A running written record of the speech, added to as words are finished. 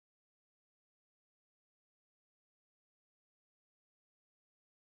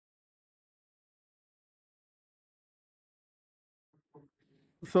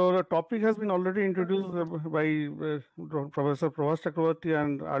So the topic has been already introduced by Professor Pravas Chakravarti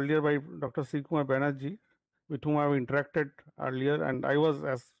and earlier by Dr. C. Kumar Banerjee, with whom I have interacted earlier. And I was,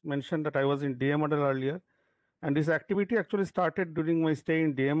 as mentioned, that I was in DA model earlier. And this activity actually started during my stay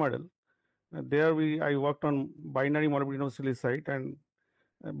in DA model. There I worked on binary molybdenum silicide, and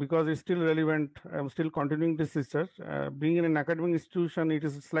because it's still relevant, I'm still continuing this research. Being in an academic institution, it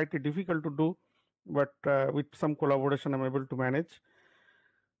is slightly difficult to do, but with some collaboration, I'm able to manage.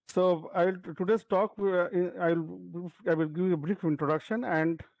 So today's talk, I will give you a brief introduction,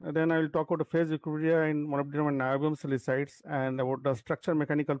 and then I will talk about the phase equilibria in molybdenum and niobium silicides, and about the structure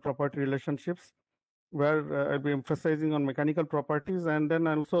mechanical property relationships, where I'll be emphasizing on mechanical properties, and then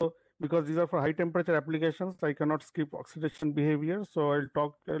also, because these are for high temperature applications, I cannot skip oxidation behavior. So I'll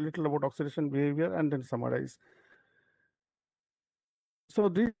talk a little about oxidation behavior and then summarize. So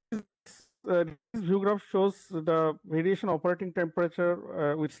this view graph shows the variation operating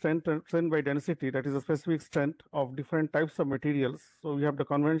temperature with strength by density, that is a specific strength of different types of materials. So we have the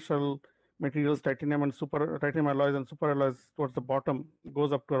conventional materials, titanium and titanium alloys and super alloys towards the bottom,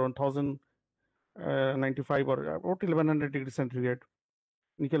 goes up to around 1095 or about 1100 degrees centigrade,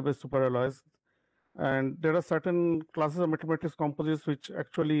 nickel based super alloys. And there are certain classes of metal matrix composites which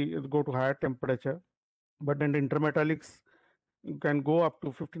actually go to higher temperature, but then the intermetallics can go up to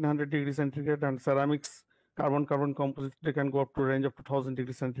 1500 degrees centigrade, and ceramics, carbon composites, they can go up to a range of 2000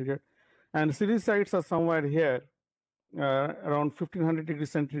 degrees centigrade. And silicides are somewhere here, around 1500 degrees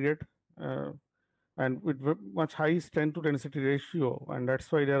centigrade, and with much high strength to density ratio, and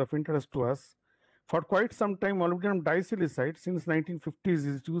that's why they are of interest to us. For quite some time, molybdenum disilicide, since 1950s,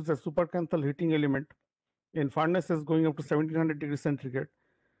 is used as supercanthal heating element in furnaces going up to 1700 degrees centigrade.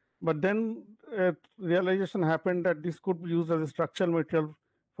 But then realization happened that this could be used as a structural material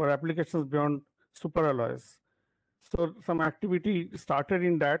for applications beyond superalloys. So some activity started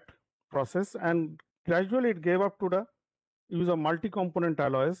in that process, and gradually it gave up to the use of multi-component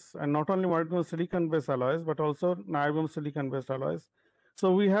alloys, and not only molybdenum silicon-based alloys, but also niobium silicon-based alloys.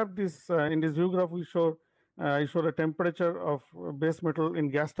 So we have this in this view graph. We show I show the temperature of base metal in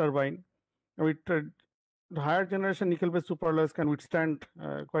gas turbine. With the higher generation nickel-based superalloys can withstand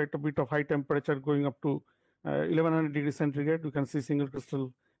quite a bit of high temperature, going up to 1100 degrees centigrade. You can see single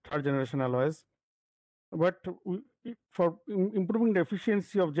crystal third generation alloys. But for improving the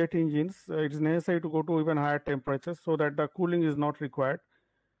efficiency of jet engines, it is necessary to go to even higher temperatures so that the cooling is not required.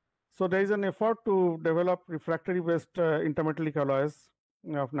 So there is an effort to develop refractory-based intermetallic alloys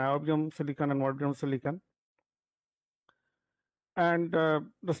of niobium silicon and molybdenum silicon. And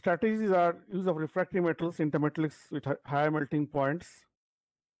the strategies are use of refractory metals, intermetallics with higher melting points,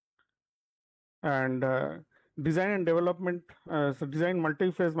 and design and development. So design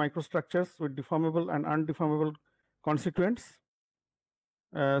multi-phase microstructures with deformable and undeformable constituents.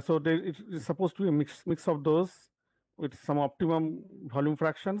 So it is supposed to be a mix of those with some optimum volume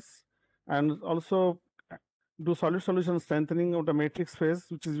fractions, and also do solid solution strengthening of the matrix phase,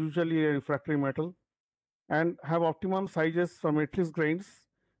 which is usually a refractory metal, and have optimum sizes for matrix grains,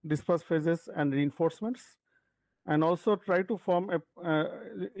 dispersed phases, and reinforcements, and also try to form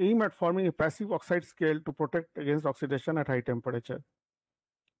aim at forming a passive oxide scale to protect against oxidation at high temperature.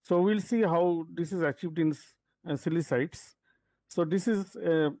 So we'll see how this is achieved in silicides. So this is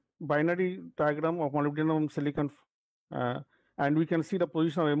a binary diagram of molybdenum silicon, and we can see the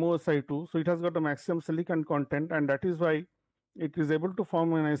position of MoSi2. So it has got the maximum silicon content, and that is why it is able to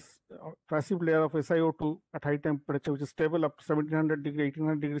form a nice passive layer of SiO2 at high temperature, which is stable up to 1700 degree,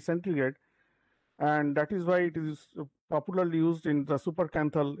 1800 degrees centigrade. And that is why it is popularly used in the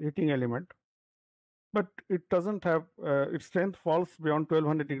supercanthal heating element. But it doesn't have, its strength falls beyond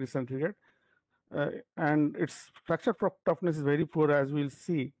 1200 degrees centigrade. And its fracture toughness is very poor, as we'll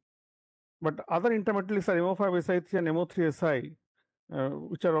see. But other intermetallics are MO5Si3 and MO3Si,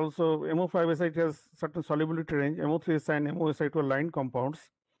 which are also MO5Si3 has certain solubility range. MO3Si and MoSi2 are line compounds,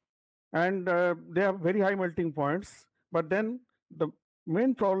 and they have very high melting points. But then the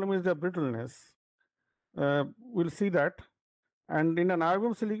main problem is their brittleness. We'll see that. And in a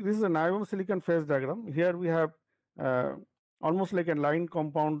niobium silicon, this is a niobium silicon phase diagram. Here we have almost like a line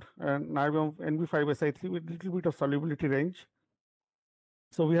compound niobium Nb5Si3 with little bit of solubility range.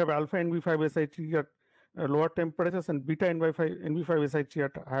 So we have alpha Nb5Si3 at lower temperatures and beta Nb5Si3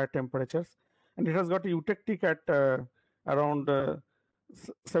 at higher temperatures, and it has got a eutectic at around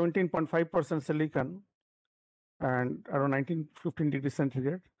 17.5% silicon and around 1915 degrees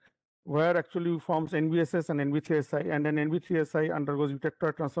centigrade, where actually forms NBSS and NB3Si, and then NB3Si undergoes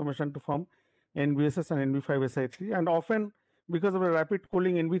eutector transformation to form NBSS and Nb5Si3, and often because of the rapid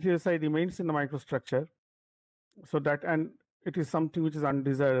cooling, NB3Si remains in the microstructure. So that, and it is something which is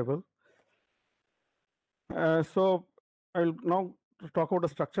undesirable. So I'll now talk about the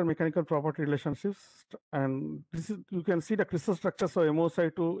structure mechanical property relationships, and this is, you can see the crystal structures of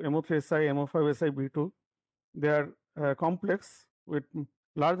MOSI2, MO3Si, MO5Si, B2. They are complex with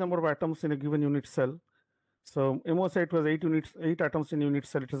large number of atoms in a given unit cell. So MO-site was 8 atoms in unit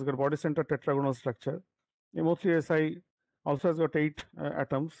cell. It has got body center tetragonal structure. MO3Si also has got 8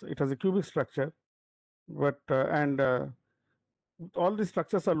 atoms. It has a cubic structure, but all these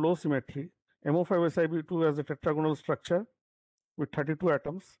structures are low symmetry. MO5Si2 has a tetragonal structure with 32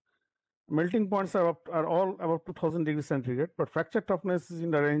 atoms. Melting points are all about 2000 degrees centigrade, but fracture toughness is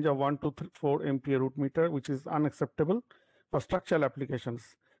in the range of 1 to 4 MPa root meter, which is unacceptable for structural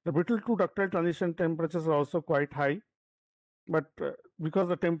applications. The brittle to ductile transition temperatures are also quite high, but because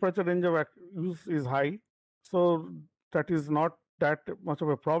the temperature range of use is high, so that is not that much of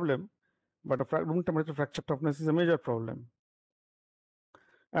a problem, but room temperature fracture toughness is a major problem.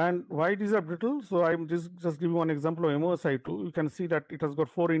 And why these are brittle? So I'm just giving one example of MOSI2. You can see that it has got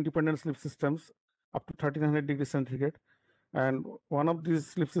 4 independent slip systems up to 1300 degrees centigrade, and one of these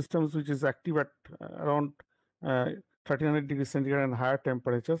slip systems which is active at around 1300 degrees centigrade and higher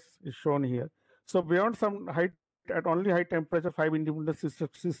temperatures is shown here. So beyond some height, at only high temperature, 5 independent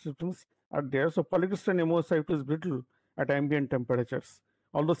systems are there. So polycrystalline MOSI2 is brittle at ambient temperatures.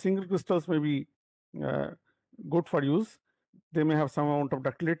 Although single crystals may be good for use, they may have some amount of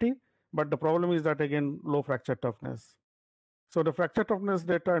ductility, but the problem is that again low fracture toughness. So the fracture toughness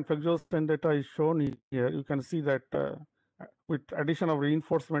data and flexural strain data is shown here. You can see that with addition of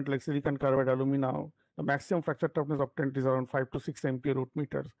reinforcement like silicon carbide alumina, the maximum fracture toughness obtained is around 5 to 6 MPa root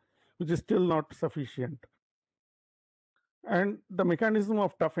meters, which is still not sufficient. And the mechanism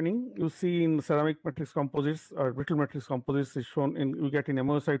of toughening you see in ceramic matrix composites or brittle matrix composites is shown in, you get in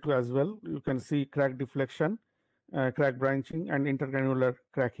MOSI2 as well. You can see crack deflection, crack branching, and intergranular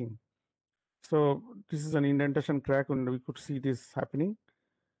cracking. So this is an indentation crack, and we could see this happening.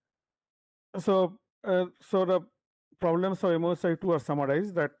 So the problems of MOSI2 are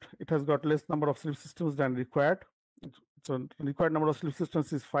summarized that it has got less number of slip systems than required. So required number of slip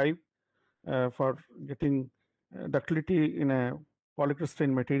systems is 5 for getting ductility in a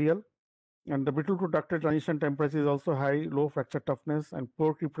polycrystalline material. And the brittle to ductile transition temperature is also high, low fracture toughness, and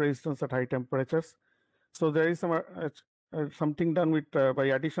poor creep resistance at high temperatures. So there is some something done with by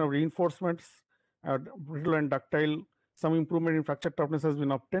addition of reinforcements, brittle and ductile. Some improvement in fracture toughness has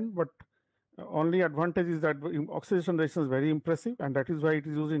been obtained, but only advantage is that oxidation resistance is very impressive, and that is why it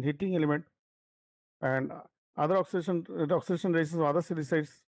is used in heating element. And other oxidation, the oxidation resistance of other silicides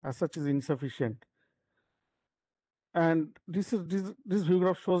as such is insufficient. And this view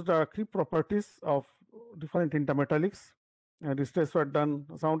graph shows the creep properties of different intermetallics. These tests were done,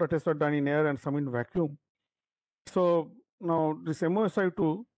 some of the tests were done in air and some in vacuum. So now this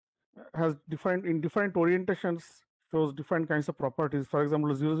MOSI2 has different orientations, shows different kinds of properties. For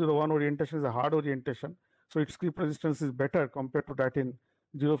example, 001 orientation is a hard orientation, so its creep resistance is better compared to that in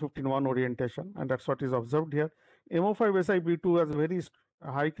 015-1 orientation, and that's what is observed here. MO5Si-B2 has a very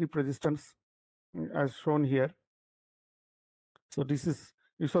high creep resistance as shown here. So this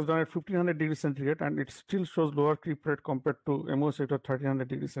was done at 1500 degrees centigrade, and it still shows lower creep rate compared to MOSI2 at 1300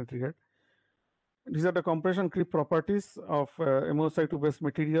 degrees centigrade. These are the compression creep properties of MOSI2 based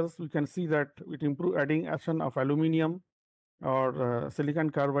materials. We can see that with addition of aluminium or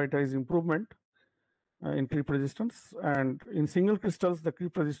silicon carbide, there is improvement in creep resistance, and in single crystals the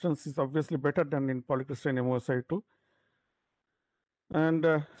creep resistance is obviously better than in polycrystalline MOSI2. And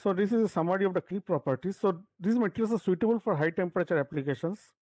so this is a summary of the creep properties. So these materials are suitable for high temperature applications,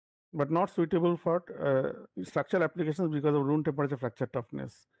 but not suitable for structural applications because of room temperature fracture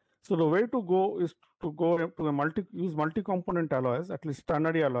toughness. So the way to go is to go to use multi-component alloys, at least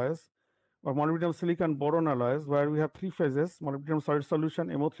ternary alloys, or molybdenum silicon boron alloys, where we have 3 phases: molybdenum solid solution,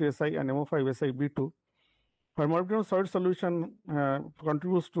 MO3Si, and MO5Si-B2. For molybdenum solid solution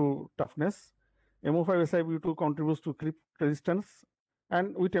contributes to toughness, MO5Si-B2 contributes to creep resistance,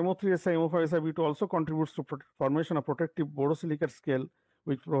 and with MO3Si, MO5Si-B2 also contributes to formation of protective borosilicate scale,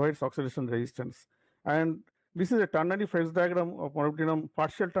 which provides oxidation resistance. And this is a ternary phase diagram of molybdenum,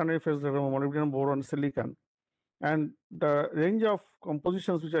 partial ternary phase diagram of molybdenum boron silicon. And the range of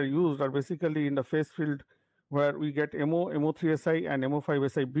compositions which are used are basically in the phase field, where we get MO3Si and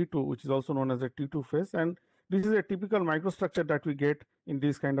MO5Si-B2, which is also known as a T2 phase. And this is a typical microstructure that we get in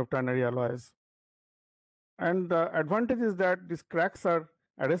these kind of ternary alloys. And the advantage is that these cracks are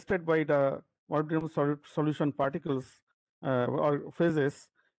arrested by the molybdenum solution particles or phases,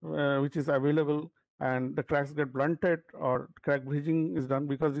 which is available, and the cracks get blunted or crack bridging is done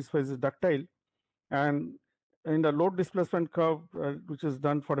because this phase is ductile. And in the load displacement curve, which is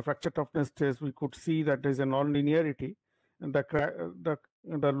done for the fracture toughness test, we could see that there is a non-linearity, and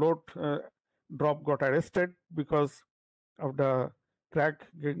the load drop got arrested because of the crack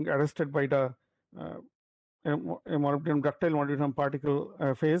getting arrested by the ductile molybdenum particle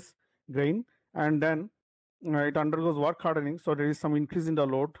phase grain, and then it undergoes work hardening. So there is some increase in the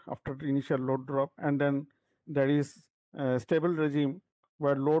load after the initial load drop, and then there is a stable regime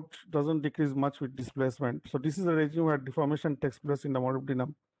where load doesn't decrease much with displacement. So this is a regime where deformation takes place in the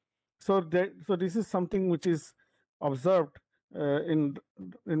molybdenum. So this is something which is observed in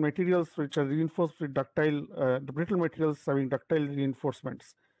materials which are reinforced with ductile, the brittle materials having ductile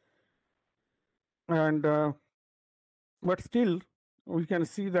reinforcements. And but still, we can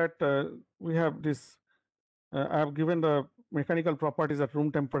see that we have this. I have given the mechanical properties at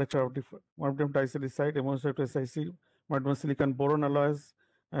room temperature of molybdenum disilicide, MOSI to SiC, molybdenum silicon boron alloys,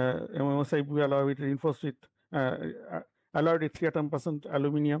 MOSI alloy with reinforced with alloyed with 3%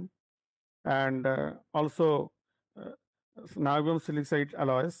 aluminum, and also niobium silicide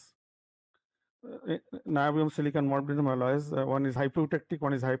alloys, niobium silicon molybdenum alloys. One is hypoeutectic,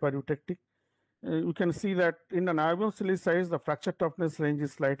 one is hypereutectic. You can see that in the niobium silicides, the fracture toughness range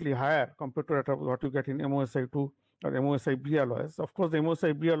is slightly higher compared to what you get in MOSI2 or MOSI-B alloys. Of course, the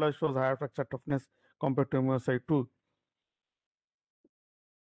MOSI-B alloy shows higher fracture toughness compared to MOSI2.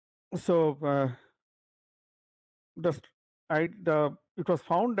 So it was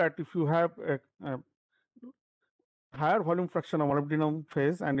found that if you have a higher volume fraction of molybdenum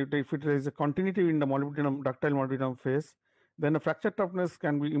phase, and if there is a continuity in the molybdenum, ductile molybdenum phase, then the fracture toughness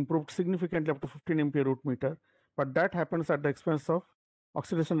can be improved significantly up to 15 MPa root meter. But that happens at the expense of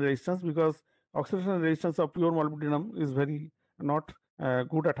oxidation resistance, because oxidation resistance of pure molybdenum is very not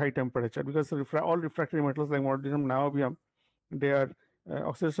good at high temperature, because all refractory metals like molybdenum, niobium, their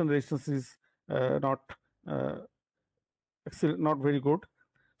oxidation resistance is not very good.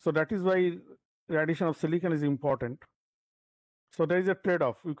 So that is why the addition of silicon is important. So there is a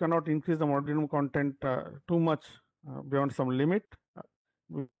trade-off. You cannot increase the molybdenum content too much beyond some limit.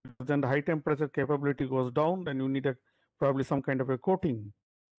 Then the high temperature capability goes down. Then you need probably some kind of a coating,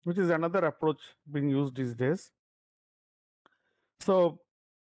 which is another approach being used these days. So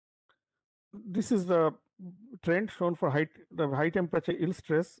this is the trend shown for the high temperature yield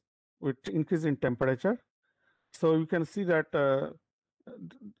stress with increase in temperature. So you can see that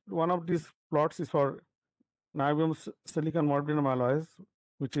one of these plots is for niobium silicon molybdenum alloys,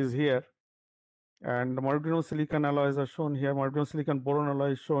 which is here, and the molybdenum silicon alloys are shown here. Molybdenum silicon boron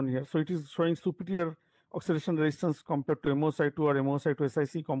alloy is shown here. So it is showing superior oxidation resistance compared to MOSI2 or MOSI2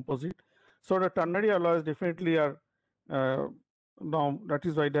 SiC composite. So the ternary alloys definitely are now, that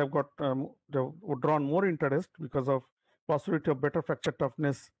is why they have got they've drawn more interest, because of possibility of better fracture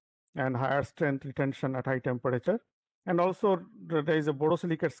toughness and higher strength retention at high temperature. And also there is a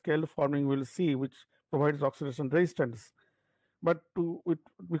borosilicate scale forming, we'll see, which provides oxidation resistance. But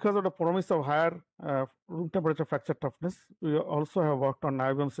because of the promise of higher room temperature fracture toughness, we also have worked on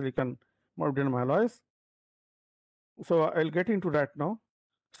niobium silicon molybdenum alloys. So I'll get into that now.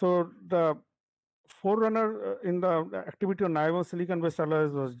 So the forerunner in the activity on niobium silicon based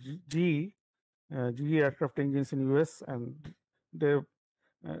alloys was GE aircraft engines in US, and they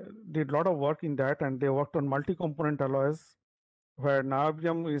did a lot of work in that, and they worked on multi-component alloys where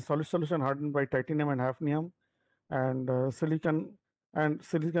niobium is solution hardened by titanium and hafnium, and silicon and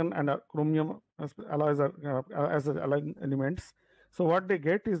chromium alloys are as alloy elements. So what they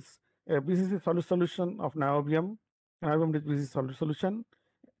get is a BCC solution of niobium rich BCC solution,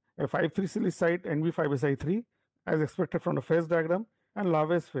 a 5,3 silicide NB5Si3 as expected from the phase diagram, and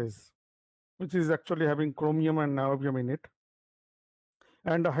Lave's phase, which is actually having chromium and niobium in it.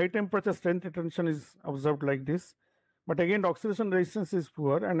 And the high temperature strength retention is observed like this. But again, the oxidation resistance is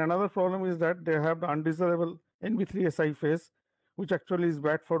poor. And another problem is that they have the undesirable NB3Si phase, which actually is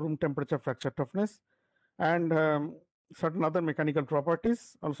bad for room temperature fracture toughness. And certain other mechanical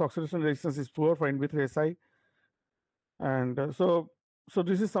properties. Also, oxidation resistance is poor for NB3Si. And so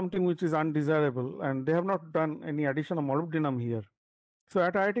this is something which is undesirable. And they have not done any addition of molybdenum here. So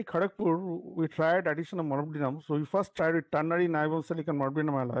at IIT Kharagpur, we tried addition of molybdenum. So we first tried with ternary niobium silicon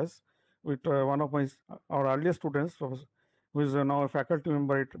molybdenum alloys with one of our earliest students, who is now a faculty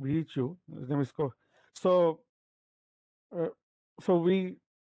member at BHU. His name is So we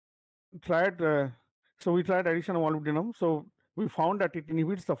tried addition of molybdenum. So we found that it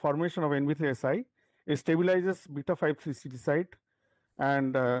inhibits the formation of NB3Si. It stabilizes beta 5,3 silicide,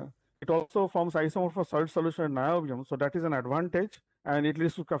 and it also forms isomorphous solid solution in niobium. So that is an advantage, and it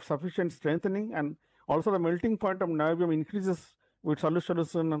leads to sufficient strengthening, and also the melting point of niobium increases with solid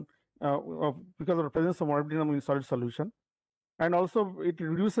solution because of the presence of molybdenum in solid solution. And also it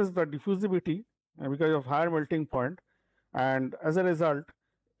reduces the diffusivity because of higher melting point, and as a result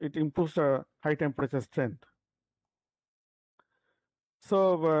it improves the high temperature strength.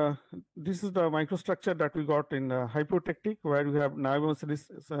 So this is the microstructure that we got in hypoeutectic, where we have niobium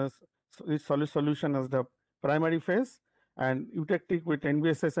solid solution as the primary phase, and eutectic with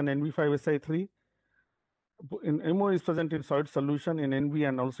NBSS and NB5Si3. In MO is present in solid solution in NB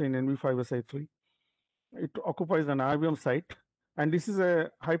and also in NB5Si3. It occupies the niobium site, and this is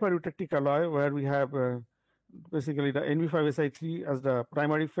a hypereutectic alloy where we have basically the NB5Si3 as the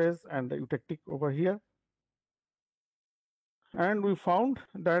primary phase and the eutectic over here. And we found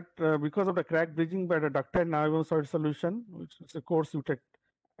that because of the crack bridging by the ductile niobium solid solution, which is a coarse eutectic,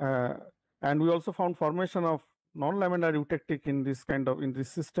 and we also found formation of non-laminar eutectic in this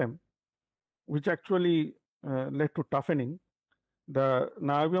system, which actually led to toughening. The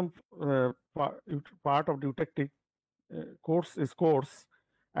niobium part of the eutectic coarse is coarse,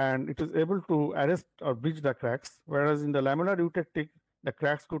 and it is able to arrest or bridge the cracks, whereas in the laminar eutectic, the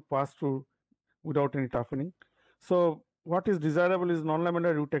cracks could pass through without any toughening. So what is desirable is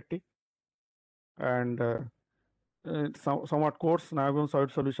non-laminar eutectic and somewhat coarse niobium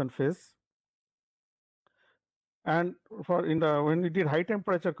solid solution phase. And when we did high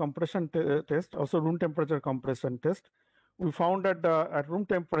temperature compression test, also room temperature compression test, we found that at room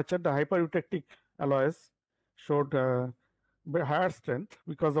temperature the hypereutectic alloys showed higher strength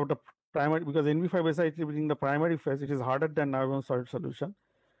because of the primary, because NB5Si being the primary phase, it is harder than niobium solid solution,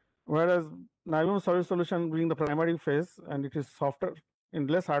 whereas niobium solid solution being the primary phase and it is softer in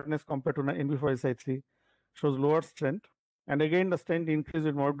less hardness compared to NB5Si3, shows lower strength. And again the strength increased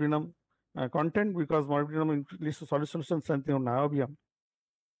with molybdenum content, because molybdenum leads to solid solution strengthening of niobium.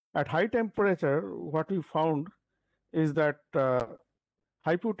 At high temperature, what we found is that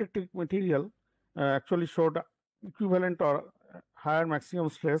hypoeutectic material actually showed equivalent or higher maximum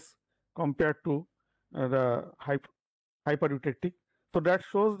stress compared to the hypereutectic. So that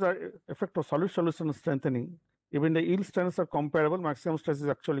shows the effect of solid solution strengthening. Even the yield strengths are comparable, maximum stress is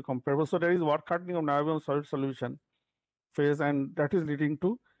actually comparable. So there is work hardening of niobium solid solution phase, and that is leading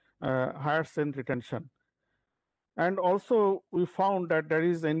to higher strength retention. And also we found that there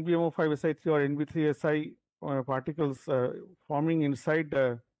is NBMO5Si3 or NB3Si particles forming inside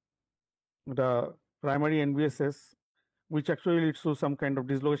the primary NBSS, which actually leads to some kind of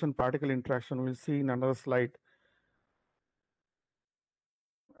dislocation particle interaction. We'll see in another slide.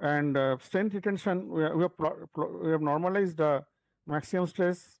 And strength retention, we have normalized the maximum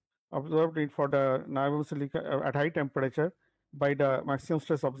stress observed for the niobium silica at high temperature by the maximum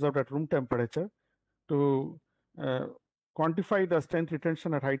stress observed at room temperature to quantify the strength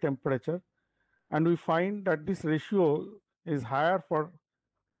retention at high temperature. And we find that this ratio is higher for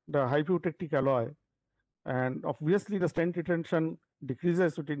the hypoeutectic alloy, and obviously the strength retention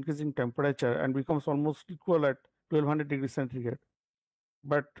decreases with increasing temperature and becomes almost equal at 1200 degrees centigrade.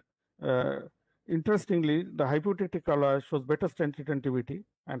 But interestingly, the hypoeutectic alloy shows better strength retentivity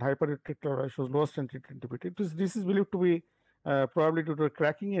and hypereutectic alloy shows lower strength retentivity. This is believed to be probably due to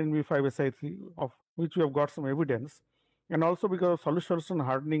cracking in NB5Si3, of which we have got some evidence, and also because of solid solution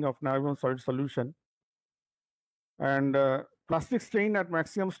hardening of niobium solid solution. And plastic strain at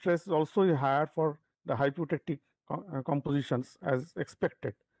maximum stress is also higher for the hypoeutectic compositions as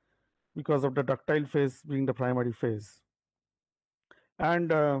expected, because of the ductile phase being the primary phase.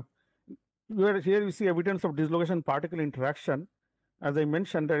 And here we see evidence of dislocation particle interaction. As I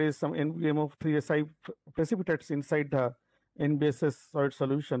mentioned, there is some NBMO3Si precipitates inside the NBSS solid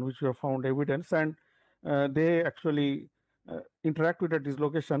solution, which we have found evidence, and they actually interact with the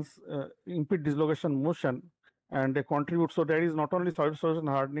dislocations, impede dislocation motion, and they contribute. So there is not only solid solution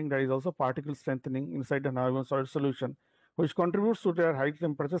hardening, there is also particle strengthening inside the niobium solid solution, which contributes to their high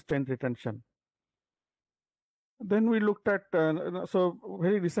temperature strength retention. Then we looked at, so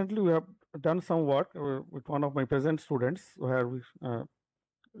very recently we have done some work with one of my present students, where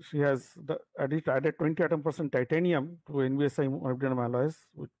she has added 20 atom% titanium to NBSI molybdenum alloys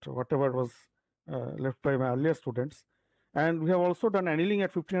with whatever was left by my earlier students. And we have also done annealing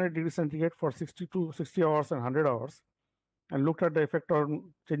at 1500 degrees centigrade for 60 hours and 100 hours, and looked at the effect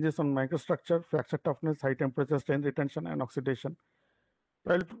on changes on microstructure, fracture toughness, high temperature, strength retention, and oxidation.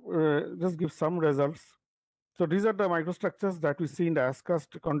 I'll just give some results. So these are the microstructures that we see in the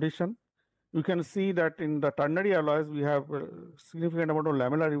as-cast condition. You can see that in the ternary alloys, we have a significant amount of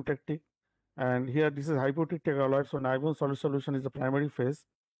laminar eutectic, and here this is hypoeutectic alloy, so niobium solid solution is the primary phase.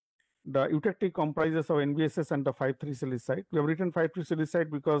 The eutectic comprises of NBSS and the 5,3 silicide. We have written 5,3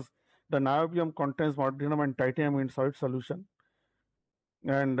 silicide because the niobium contains molybdenum and titanium in solid solution.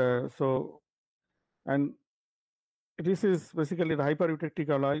 And and this is basically the hypereutectic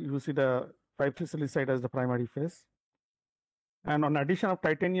alloy. You see the 5,3 silicide as the primary phase. And on addition of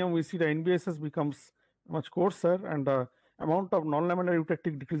titanium, we see the NBSS becomes much coarser, and the amount of non-lamellar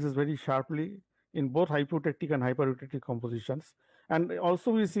eutectic decreases very sharply in both hypoeutectic and hypereutectic compositions. And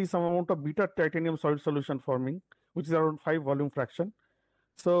also we see some amount of beta titanium solid solution forming, which is around 5 volume fraction.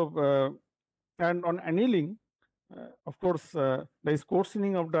 So and on annealing, of course, there is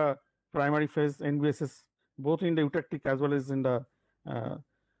coarsening of the primary phase NBSS both in the eutectic as well as in the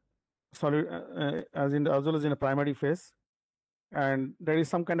solid as well as in the primary phase, and there is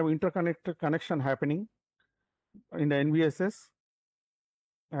some kind of interconnected connection happening in the NBSS.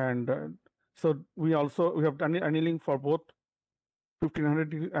 And so we have done annealing for both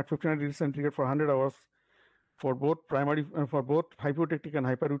 1500 at 1500 degrees centigrade for 100 hours for both primary for both hypoeutectic and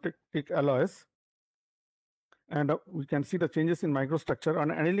hypereutectic alloys. And we can see the changes in microstructure.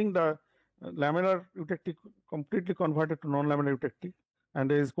 On annealing, the lamellar eutectic completely converted to non-lamellar eutectic,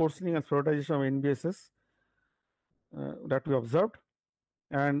 and there is coarsening and spheroidization of NBSS that we observed.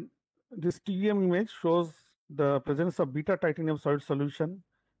 And this TEM image shows the presence of beta titanium solid solution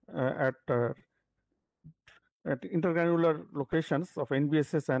at intergranular locations of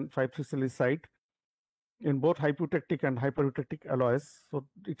NBSS and 5,3 silicide in both hypoeutectic and hypereutectic alloys. So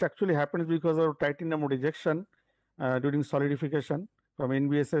it actually happens because of titanium rejection during solidification from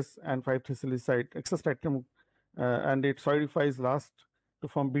NBSS and 5,3 silicide, excess titanium, and it solidifies last to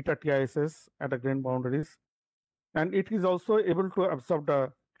form beta TISS at the grain boundaries. And it is also able to absorb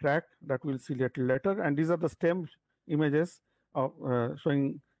the crack that we'll see little later. And these are the stem images of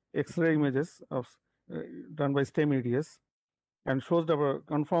showing X-ray images of done by stem EDS, and shows the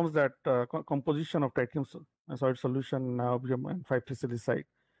confirms that composition of titanium solid solution, niobium, and 5,3 silicide.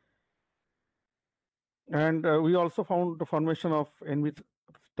 And we also found the formation of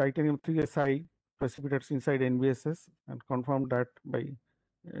titanium 3Si precipitates inside NBSS, and confirmed that by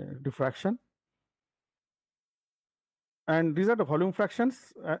diffraction. And these are the volume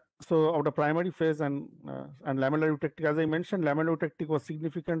fractions. So of the primary phase and lamellar eutectic, as I mentioned, lamellar eutectic was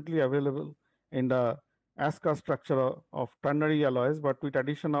significantly available in the ASCA structure of ternary alloys, but with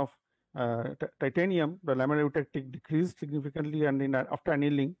addition of titanium, the lamellar eutectic decreased significantly, and after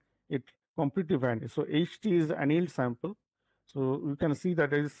annealing, it completely vanished. So HT is annealed sample. So you can see that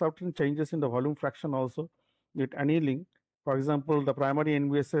there is certain changes in the volume fraction also with annealing. For example, the primary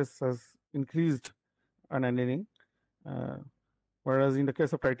NBSS has increased on annealing, whereas in the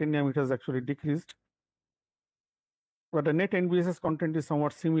case of titanium, it has actually decreased. But the net NBSS content is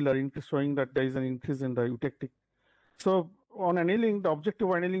somewhat similar, showing that there is an increase in the eutectic. So on annealing, the objective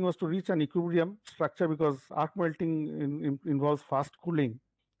of annealing was to reach an equilibrium structure because arc melting involves fast cooling.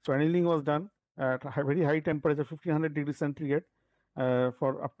 So annealing was done at a very high temperature, 1500 degrees centigrade,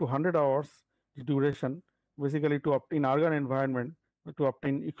 for up to 100 hours duration, basically to obtain argon environment to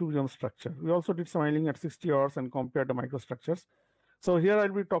obtain equilibrium structure. We also did some annealing at 60 hours and compared the microstructures. So here I'll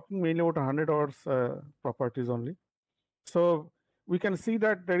be talking mainly about 100 hours properties only. So we can see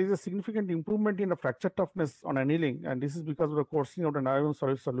that there is a significant improvement in the fracture toughness on annealing, and this is because of the coarsening of the niobium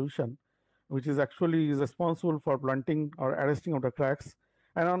solid solution, which is actually responsible for blunting or arresting of the cracks.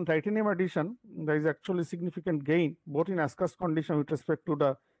 And on titanium addition, there is actually significant gain both in ASCAS condition with respect to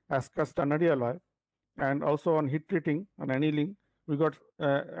the ASCAS ternary alloy, and also on heat treating on annealing, we got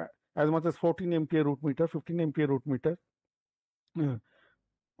as much as 14 MPa root meter, 15 MPa root meter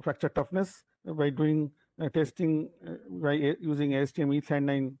fracture toughness by doing testing by using ASTM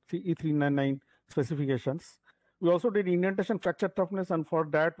E399 specifications. We also did indentation fracture toughness, and for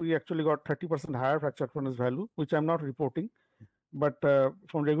that we actually got 30% higher fracture toughness value, which I'm not reporting. But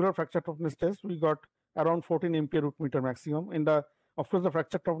from regular fracture toughness test, we got around 14 MPa root meter maximum. Of course, the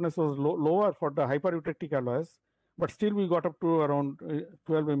fracture toughness was lower for the hypereutectic alloys, but still we got up to around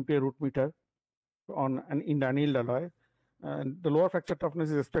 12 MPa root meter in the annealed alloy. And the lower fracture toughness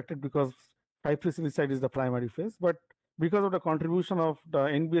is expected because 5,3 silicide is the primary phase, but because of the contribution of the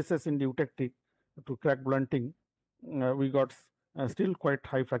NBSS in the eutectic to crack blunting, we got still quite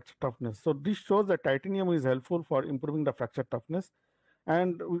high fracture toughness. So this shows that titanium is helpful for improving the fracture toughness.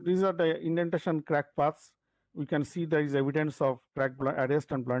 And these are the indentation crack paths. We can see there is evidence of crack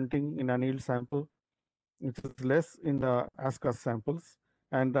arrest and blunting in annealed sample, which is less in the ASCAS samples.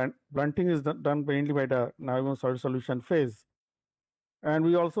 And then blunting is done mainly by the niobium solid solution phase. And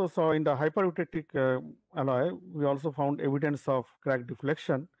we also saw in the hypereutectic alloy, we also found evidence of crack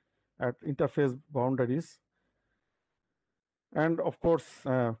deflection at interface boundaries. And of course,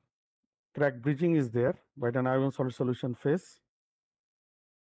 crack bridging is there by the niobium solid solution phase.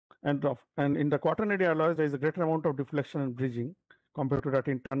 And in the quaternary alloys, there is a greater amount of deflection and bridging. compared to that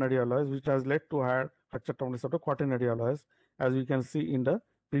in ternary alloys, which has led to higher fracture toughness of the quaternary alloys. As we can see in the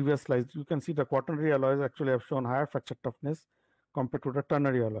previous slides, you can see the quaternary alloys actually have shown higher fracture toughness compared to the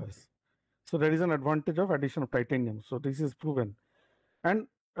ternary alloys. So there is an advantage of addition of titanium. So this is proven. And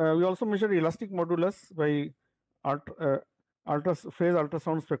we also measure elastic modulus by phase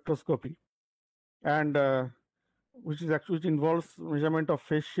ultrasound spectroscopy, and which involves measurement of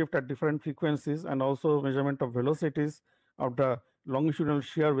phase shift at different frequencies and also measurement of velocities of the longitudinal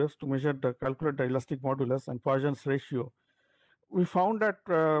shear waves to measure the calculate the elastic modulus and Poisson's ratio. We found that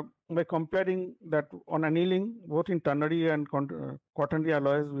by comparing that on annealing, both in ternary and quaternary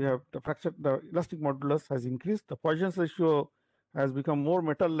alloys, we have the elastic modulus has increased. The Poisson's ratio has become more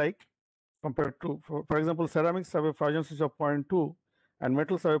metal-like compared to, for example, ceramics have a Poisson's ratio of 0.2 and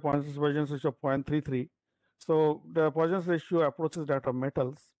metals have a Poisson's ratio of 0.33. So the Poisson's ratio approaches that of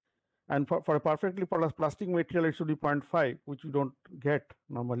metals. And for a perfectly plastic material, it should be 0.5, which you don't get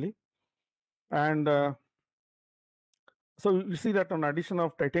normally. And so you see that on addition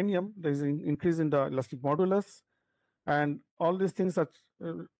of titanium, there is an increase in the elastic modulus, and all these things are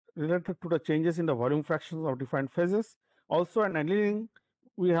related to the changes in the volume fractions of different phases. Also, an annealing,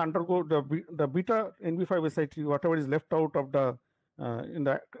 we undergo the beta NB5SiT, whatever is left out of the in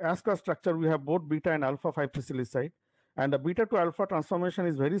the ASCA structure, we have both beta and alpha 5 silicide, and the beta to alpha transformation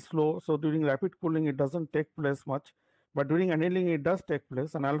is very slow. So during rapid cooling, it doesn't take place much. But during annealing, it does take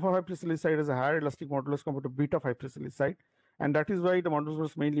place, and alpha 5 silicide has a higher elastic modulus compared to beta 5 silicide, and that is why the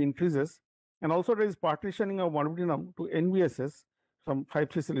modulus mainly increases. And also, there is partitioning of molybdenum to NBSS from 5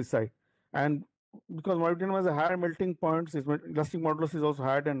 silicide, and because molybdenum has a higher melting point, its elastic modulus is also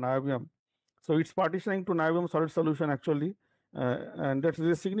higher than niobium. So it's partitioning to niobium solid solution actually, and that is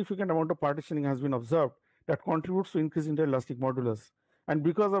a significant amount of partitioning has been observed that contributes to increasing the elastic modulus. And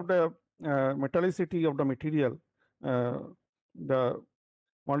because of the metallicity of the material, the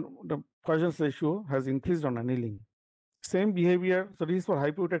Poisson's ratio has increased on annealing. Same behavior, so this is for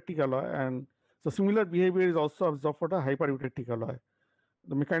hypoeutectic alloy, and so similar behavior is also observed for the hypereutectic alloy.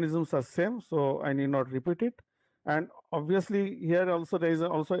 The mechanisms are same, so I need not repeat it. And obviously here also there is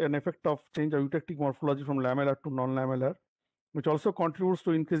also an effect of change of eutectic morphology from lamellar to non-lamellar, which also contributes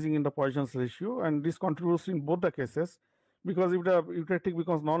to increasing in the Poisson's ratio, and this contributes in both the cases, because if the eutectic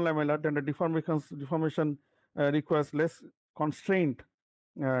becomes non-lamellar, then the deformation requires less constraint,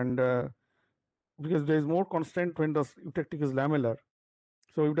 and because there is more constraint when the eutectic is lamellar.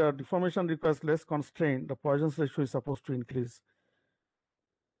 So if the deformation requires less constraint, the Poisson's ratio is supposed to increase.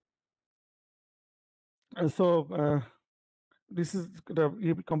 And so these are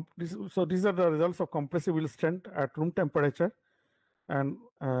the results of compressive yield strength at room temperature, and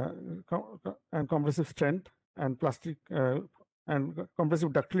compressive strength and plastic and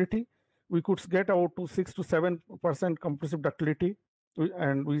compressive ductility. We could get out to 6 to 7% compressive ductility,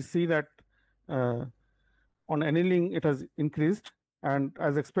 and we see that on annealing it has increased, and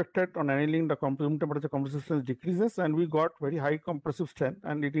as expected on annealing the room temperature compressive strength decreases, and we got very high compressive strength,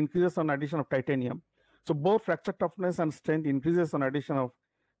 and it increases on addition of titanium. So both fracture toughness and strength increases on addition of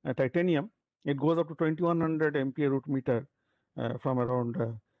titanium. It goes up to 2100 MPa root meter from around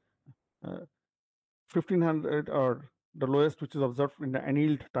 1500 or the lowest which is observed in the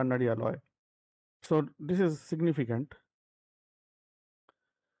annealed ternary alloy. So this is significant.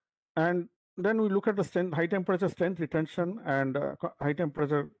 And then we look at the strength, high temperature strength retention and high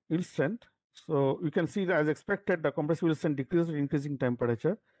temperature yield strength. So you can see that as expected, the compressive yield strength decreases with increasing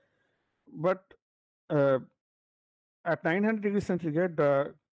temperature. But at 900 degrees centigrade,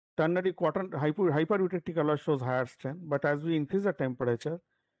 the ternary hypereutectic alloy shows higher strength. But as we increase the temperature,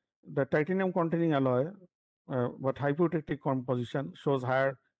 the titanium containing alloy, but hypoeutectic composition shows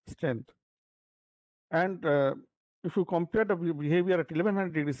higher strength. And if you compare the behavior at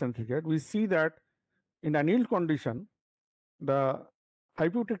 1100 degrees centigrade, we see that in annealed condition, the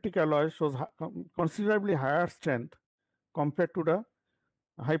hypoeutectic alloy shows considerably higher strength compared to the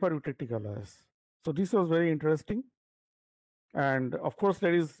hypereutectic alloys. So this was very interesting. And of course,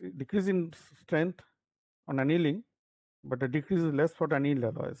 there is decrease in strength on annealing, but the decrease is less for the annealed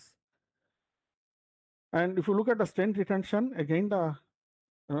alloys. And if you look at the strength retention, again,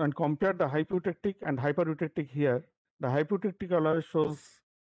 and compare the hypoeutectic and hypereutectic here, the hypoeutectic alloy shows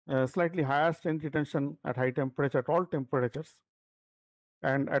slightly higher strength retention at high temperature, at all temperatures.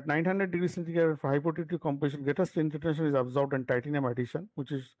 And at 900 degrees centigrade for hypoeutectic composition, greater strength retention is observed in titanium addition,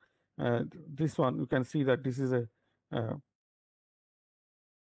 which is this one. You can see that this is a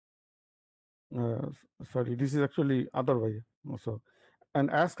sorry, this is actually other way also. And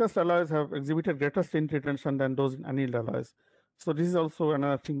as-cast alloys have exhibited greater strength retention than those in annealed alloys. So this is also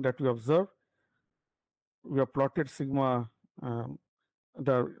another thing that we observe. We have plotted sigma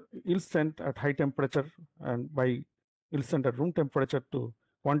the yield strength at high temperature and by yield strength at room temperature to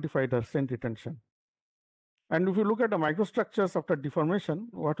quantify the strength retention. And if you look at the microstructures after deformation,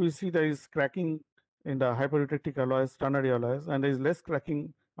 what we see there is cracking in the hypereutectic alloys, ternary alloys, and there is less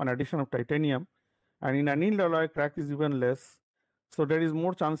cracking on addition of titanium. And in annealed alloy, crack is even less. So there is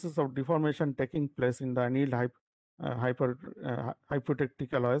more chances of deformation taking place in the annealed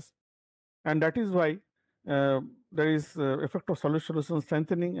hypereutectic alloys. And that is why there is effect of solution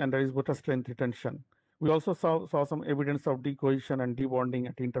strengthening and there is better strength retention. We also saw some evidence of decohesion and debonding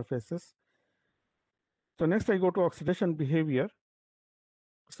at interfaces. So next I go to oxidation behavior.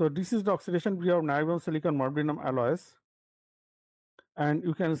 So this is the oxidation behavior of niobium, silicon, molybdenum alloys. And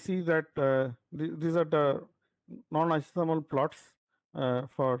you can see that these are the non-isothermal plots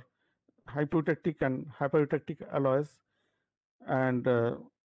for hypoeutectic and hypereutectic alloys. And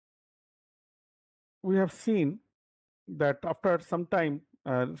we have seen that after some time,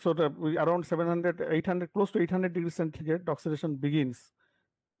 around 700, 800, close to 800 degrees centigrade, the oxidation begins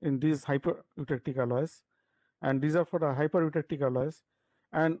in these hypereutectic alloys. And these are for the hypereutectic alloys.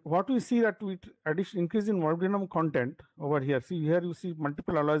 And what we see that with increase in molybdenum content over here, see here you see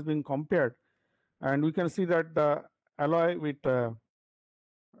multiple alloys being compared, and we can see that the alloy with higher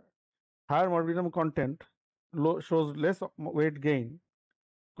molybdenum content shows less weight gain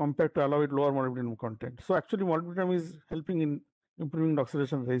compared to alloy with lower molybdenum content. So actually molybdenum is helping in improving the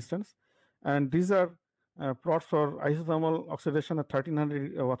oxidation resistance. And these are plots for isothermal oxidation at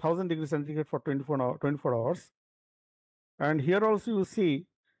 1000 degrees centigrade for 24 hours. And here also you see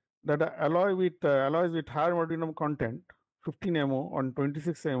that the alloys with higher molybdenum content, 15 MO and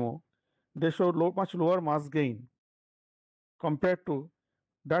 26 MO, they show much lower mass gain compared to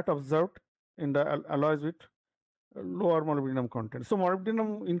that observed in the alloys with lower molybdenum content. So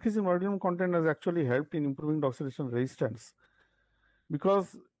increase in molybdenum content has actually helped in improving the oxidation resistance,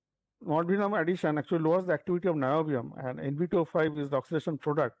 because molybdenum addition actually lowers the activity of niobium, and Nb2O5 is the oxidation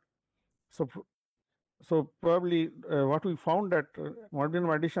product. So probably what we found that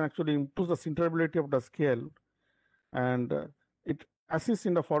molybdenum addition actually improves the sinterability of the scale, and it assists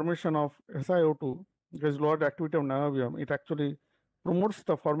in the formation of SiO2 because lower the activity of niobium. It actually promotes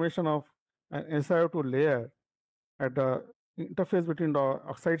the formation of an SiO2 layer at the interface between the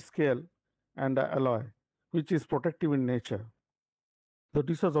oxide scale and the alloy, which is protective in nature. So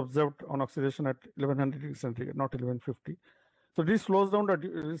this was observed on oxidation at 1100 degrees centigrade, not 1150. So this slows down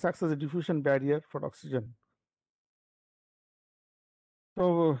this acts as a diffusion barrier for oxygen.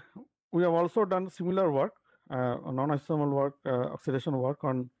 So we have also done similar work, non-isothermal work, oxidation work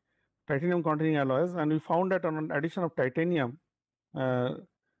on titanium containing alloys, and we found that on addition of titanium,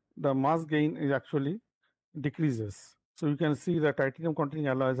 the mass gain is actually decreases. So you can see that titanium containing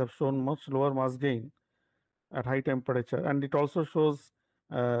alloys have shown much lower mass gain at high temperature, and it also shows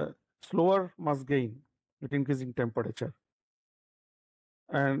slower mass gain with increasing temperature.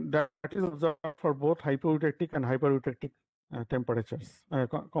 And that is observed for both hypoeutectic and hypereutectic temperatures,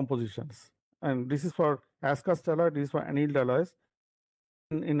 compositions. And this is for as-cast alloy, this is for annealed alloys.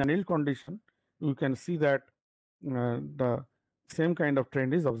 In annealed condition, you can see that the same kind of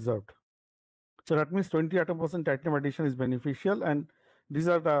trend is observed. So that means 20 atom% titanium addition is beneficial, and these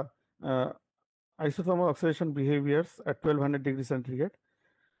are the isothermal oxidation behaviors at 1200 degrees centigrade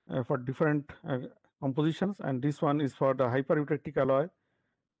for different compositions, and this one is for the hypereutectic alloy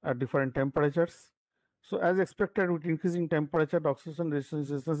at different temperatures. So as expected, with increasing temperature, the oxidation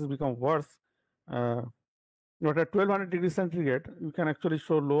resistance has become worse. But at 1200 degrees centigrade, you can actually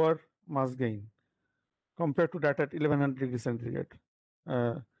show lower mass gain compared to that at 1100 degrees centigrade.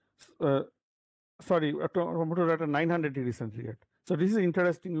 Sorry, compared to that at 900 degrees centigrade. So this is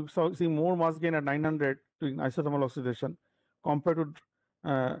interesting. You see more mass gain at 900 in isothermal oxidation compared to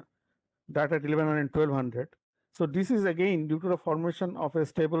that at 1100 and 1200. So this is again due to the formation of a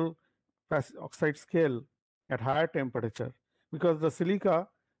stable oxide scale at higher temperature, because the silica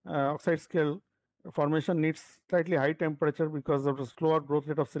oxide scale formation needs slightly high temperature because of the slower growth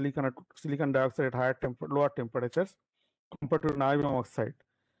rate of silicon dioxide at lower temperatures compared to niobium oxide,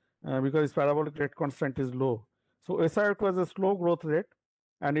 because its parabolic rate constant is low. So SiO2 has a slow growth rate,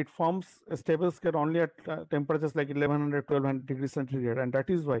 and it forms a stable scale only at temperatures like 1100, 1200 degrees centigrade, and that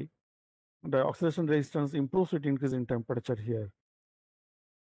is why the oxidation resistance improves with increase in temperature here.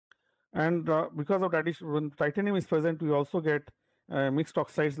 And because of that, when titanium is present, we also get mixed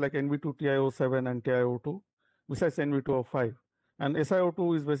oxides like Nb2TiO7 and TiO2 besides Nb2O5. And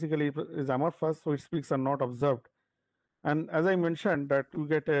SiO2 is basically amorphous, so its peaks are not observed. And as I mentioned, that you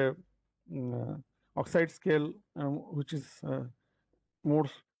get a oxide scale which is more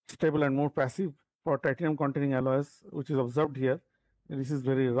stable and more passive for titanium containing alloys, which is observed here. This is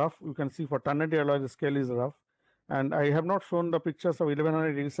very rough. You can see for ternary alloy the scale is rough, and I have not shown the pictures of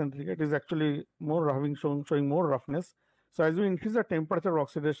 1100 degrees centigrade. It is actually more showing more roughness. So as we increase the temperature of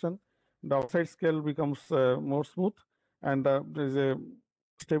oxidation, the oxide scale becomes more smooth, and there is a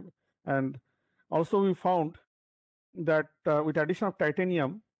step. And also we found that with addition of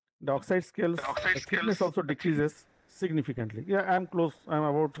titanium, the oxide scales thickness also decreases significantly. Yeah, I'm close. I'm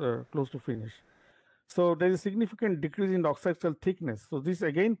about close to finish. So there is a significant decrease in the oxide cell thickness. So this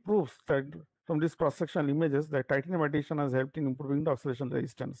again proves that from these cross-sectional images that titanium addition has helped in improving the oxidation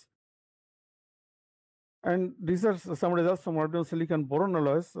resistance. And these are some results from molybdenum silicon boron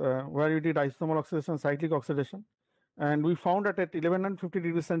alloys where we did isotomal oxidation, cyclic oxidation. And we found that at 1150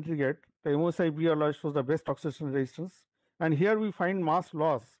 degrees centigrade, the MOSI-B alloy shows the best oxidation resistance. And here we find mass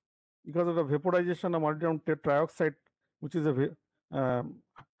loss because of the vaporization of molybdenum trioxide, which is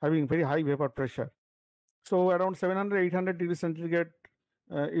having very high vapor pressure. So around 700, 800 degrees centigrade,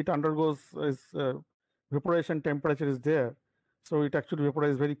 it undergoes vaporization temperature is there. So it actually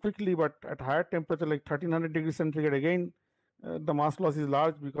vaporizes very quickly, but at higher temperature like 1300 degrees centigrade, again, the mass loss is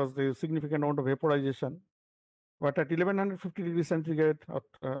large because there is significant amount of vaporization. But at 1150 degrees centigrade,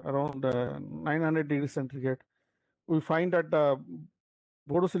 around 900 degrees centigrade, we find that the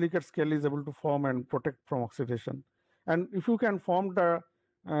borosilicate scale is able to form and protect from oxidation. And if you can form the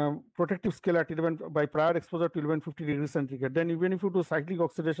protective scale at 11 by prior exposure to 1150 degrees centigrade, then even if you do cyclic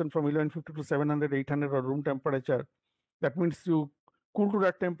oxidation from 1150 to 700, 800 or room temperature, that means you cool to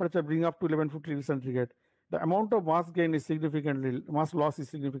that temperature, bring up to 1150 degrees centigrade, the amount of mass gain is mass loss is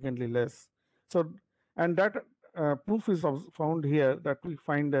significantly less. So, and that proof is found here that we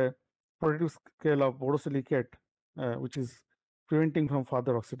find a protective scale of borosilicate, which is preventing from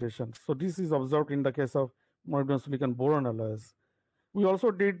further oxidation. So this is observed in the case of molybdenum silicon boron alloys. We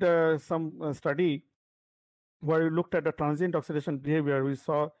also did some study where we looked at the transient oxidation behavior. We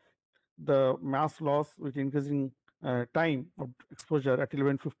saw the mass loss with increasing time of exposure at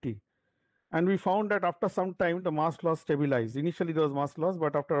 1150. And we found that after some time, the mass loss stabilized. Initially, there was mass loss,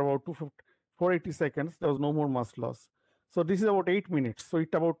 but after about 480 seconds, there was no more mass loss. So this is about 8 minutes. So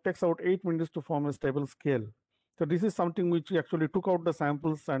it takes about 8 minutes to form a stable scale. So this is something which we actually took out the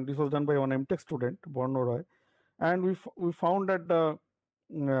samples, and this was done by one MTech student, Borno Roy. And we found that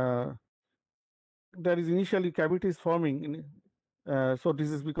there is initially cavities forming. So this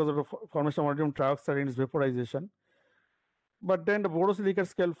is because of the formation of molybdenum trioxide and its vaporization. But then the borosilicate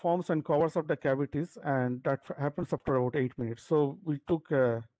scale forms and covers up the cavities, and that happens after about 8 minutes. So we took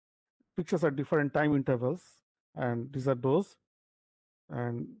pictures at different time intervals, and these are those.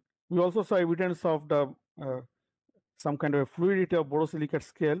 And we also saw evidence of the some kind of a fluidity of borosilicate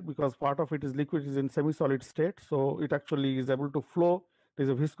scale, because part of it is liquid, is in semi-solid state. So it actually is able to flow. There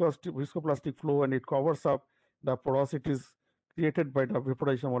is a viscoplastic flow, and it covers up the porosities created by the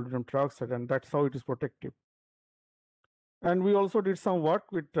vaporization of molybdenum trioxide, and that's how it is protective. And we also did some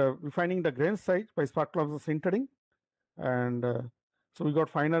work with refining the grain size by sparkle sintering. And so we got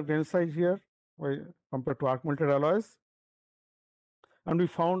finer grain size here compared to arc melted alloys. And we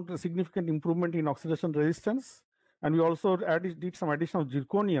found a significant improvement in oxidation resistance. And we also did some addition of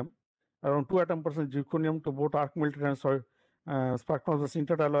zirconium, around 2 atom percent zirconium to both arc melted and sparkle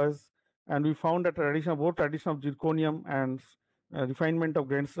sintered alloys. And we found that addition of zirconium and refinement of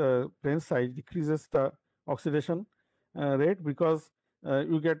grain size decreases the oxidation rate, because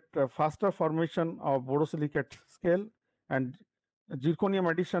you get faster formation of borosilicate scale, and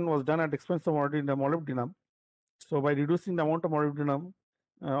zirconium addition was done at expense of molybdenum. So by reducing the amount of molybdenum,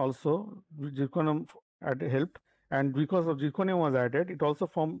 also zirconium helped, and because of zirconium was added, it also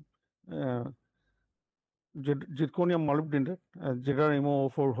formed zirconium molybdenate,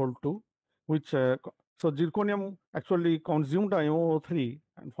 ZrMO4 2, which so zirconium actually consumed the MO3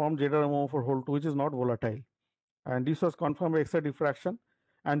 and formed ZrMO4 2, which is not volatile. And this was confirmed by X-ray diffraction.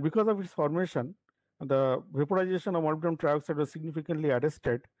 And because of its formation, the vaporization of molybdenum trioxide was significantly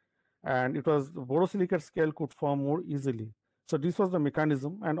arrested, and it was the borosilicate scale could form more easily. So this was the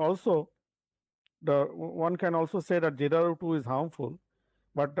mechanism. And also, one can also say that ZrO2 is harmful,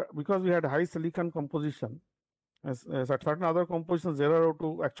 but because we had high silicon composition, as certain other compositions,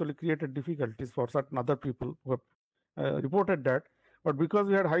 ZrO2 actually created difficulties for certain other people who have reported that. But because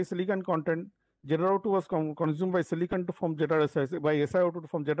we had high silicon content, ZrO2 was consumed by silicon to form by SiO2 to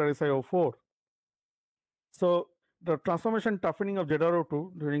form ZrSiO4. So the transformation toughening of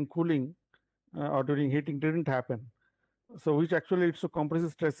ZrO2 during cooling or during heating didn't happen. So which actually leads to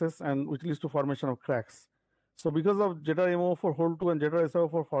compressive stresses, and which leads to formation of cracks. So because of ZrMO4 and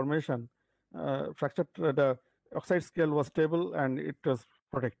ZrSiO4 formation, the oxide scale was stable and it was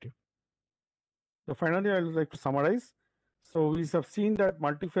protective. So finally, I would like to summarize. So we have seen that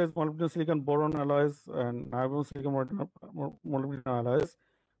multi-phase molybdenum silicon boron alloys and niobium silicon molybdenum alloys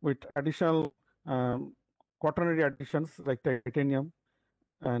with additional quaternary additions like titanium,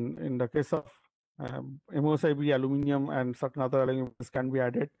 and in the case of MOSIB, aluminum and certain other elements can be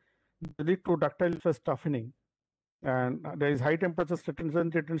added. They lead to ductile phase toughening, and there is high temperature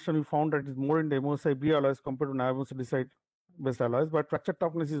retention. We found that is more in the MOSIB alloys compared to niobium silicide based alloys, but fracture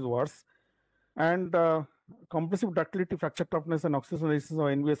toughness is worse. And compressive ductility, fracture toughness, and oxidation resistance of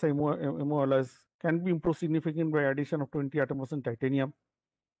NBSI MO alloys can be improved significantly by addition of 20 atom% titanium.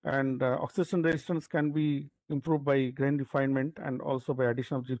 And oxidation resistance can be improved by grain refinement and also by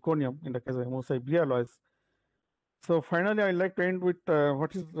addition of zirconium in the case of MOSI-B alloys. So finally, I'd like to end with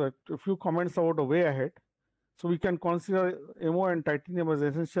what is a few comments about the way ahead. So we can consider MO and titanium as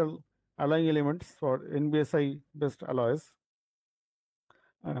essential alloying elements for NBSI-based alloys.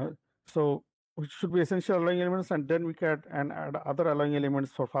 So which should be essential alloying elements, and then we can add other alloying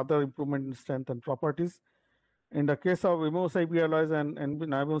elements for further improvement in strength and properties. In the case of MOSIB alloys and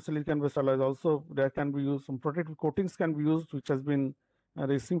niobium silicon based alloys, also there can be used some protective coatings can be used, which has been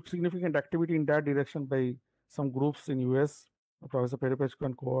there is significant activity in that direction by some groups in US, Professor Perepechko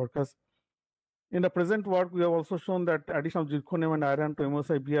and co-workers. In the present work, we have also shown that addition of zirconium and iron to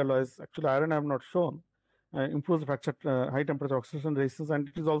MOSIB alloys, actually iron I have not shown, improves fracture high temperature oxidation resistance, and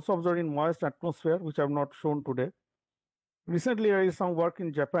it is also observed in moist atmosphere, which I have not shown today. Recently, there is some work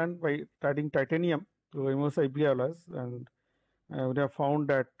in Japan by adding titanium to MOSIB alloys, and they have found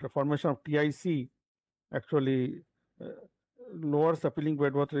that the formation of TIC actually lowers the peeling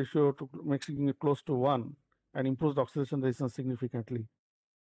Bedworth ratio to making it close to 1 and improves the oxidation resistance significantly.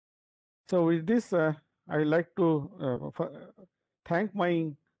 So with this, I like to thank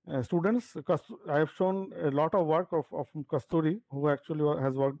my students, because I have shown a lot of work of Kasturi, who actually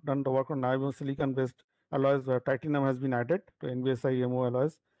has done the work on niobium silicon based alloys where titanium has been added to NBSI MO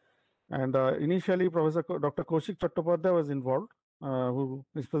alloys. And initially, Professor Dr. Kaushik Chattopadhyay was involved, who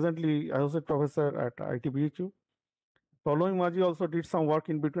is presently associate professor at ITBHU. Following Maji also did some work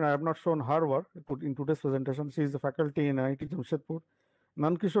in between. I have not shown her work in today's presentation. She is a faculty in IIT Jamshedpur.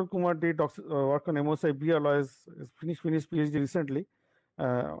 Nankishore Kumar did work on MOSI-B alloys, finished PhD recently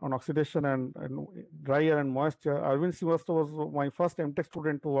on oxidation and dry air and moisture. Arvind Srivastava was my first MTech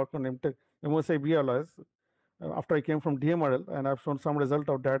student to work on MOSI-B alloys after I came from DMRL, and I've shown some result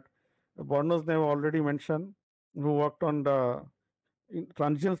of that. Borno's name already mentioned, who worked on the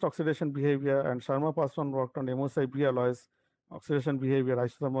transient oxidation behavior, and Sharma Paswan worked on MOSI-B alloys, oxidation behavior,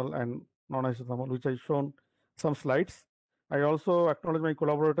 isothermal and non-isothermal, which I've shown some slides. I also acknowledge my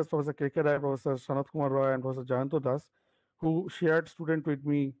collaborators, Professor K.K. Rai, Professor Sanat Kumar Roy, and Professor Jayanto Das, who shared student with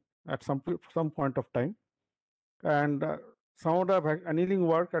me at some point of time. And some of the annealing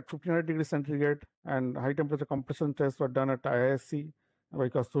work at 1500 degrees centigrade and high temperature compression tests were done at IISc by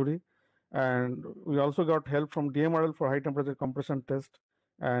Kasturi. And we also got help from DMRL for high temperature compression test.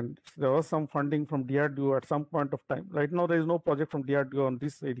 And there was some funding from DRDO at some point of time. Right now, there is no project from DRDO on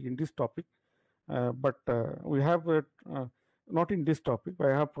this area, in this topic. But we have, not in this topic, but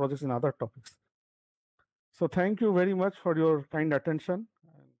I have projects in other topics. So thank you very much for your kind attention.